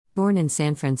Born in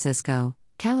San Francisco,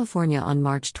 California on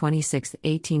March 26,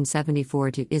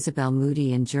 1874 to Isabel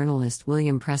Moody and journalist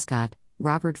William Prescott,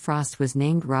 Robert Frost was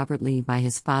named Robert Lee by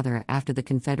his father after the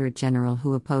Confederate general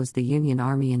who opposed the Union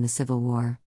Army in the Civil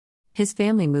War. His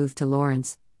family moved to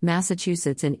Lawrence,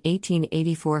 Massachusetts in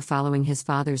 1884 following his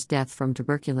father's death from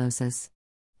tuberculosis.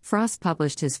 Frost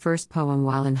published his first poem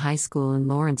while in high school in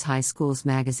Lawrence High School's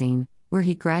magazine, where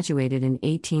he graduated in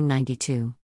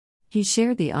 1892. He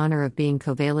shared the honor of being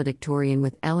co-valedictorian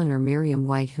with Eleanor Miriam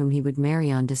White, whom he would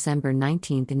marry on December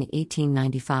 19 in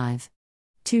 1895.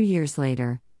 2 years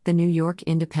later, the New York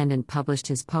Independent published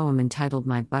his poem entitled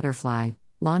My Butterfly,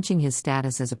 launching his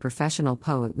status as a professional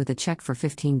poet with a check for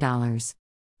 $15.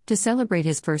 To celebrate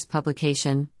his first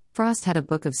publication, Frost had a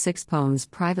book of 6 poems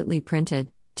privately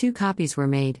printed. 2 copies were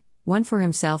made, one for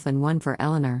himself and one for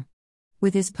Eleanor.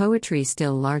 With his poetry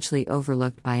still largely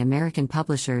overlooked by American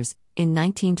publishers, in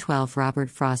 1912 Robert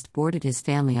Frost boarded his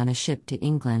family on a ship to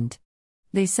England.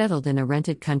 They settled in a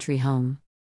rented country home.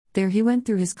 There he went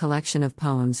through his collection of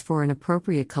poems for an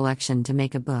appropriate collection to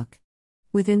make a book.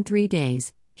 Within 3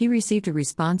 days, he received a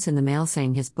response in the mail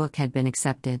saying his book had been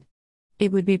accepted.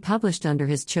 It would be published under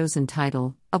his chosen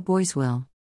title, A Boy's Will.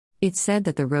 It's said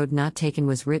that The Road Not Taken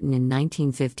was written in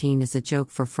 1915 as a joke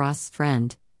for Frost's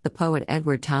friend, the poet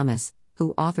Edward Thomas,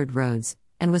 who authored Roads,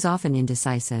 and was often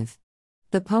indecisive.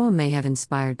 The poem may have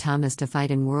inspired Thomas to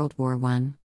fight in World War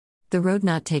I. The Road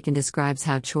Not Taken describes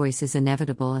how choice is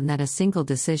inevitable and that a single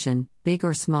decision, big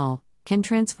or small, can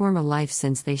transform a life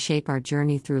since they shape our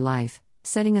journey through life,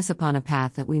 setting us upon a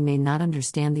path that we may not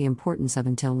understand the importance of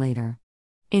until later.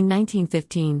 In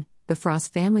 1915, the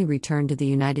Frost family returned to the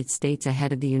United States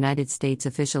ahead of the United States'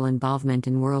 official involvement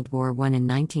in World War I in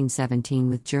 1917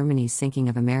 with Germany's sinking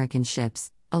of American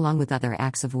ships, along with other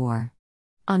acts of war.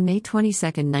 On May 22,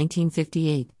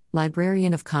 1958,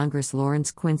 Librarian of Congress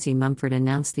Lawrence Quincy Mumford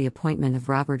announced the appointment of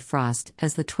Robert Frost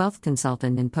as the 12th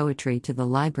consultant in poetry to the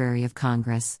Library of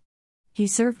Congress. He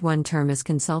served 1 term as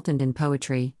consultant in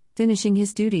poetry, finishing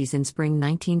his duties in spring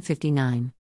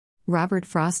 1959. Robert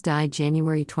Frost died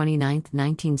January 29,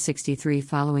 1963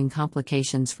 following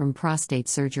complications from prostate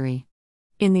surgery.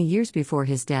 In the years before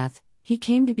his death, he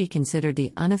came to be considered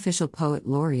the unofficial poet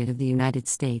laureate of the United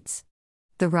States.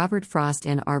 The Robert Frost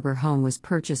Ann Arbor home was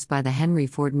purchased by the Henry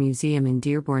Ford Museum in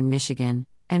Dearborn, Michigan,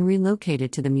 and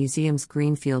relocated to the museum's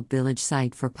Greenfield Village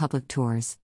site for public tours.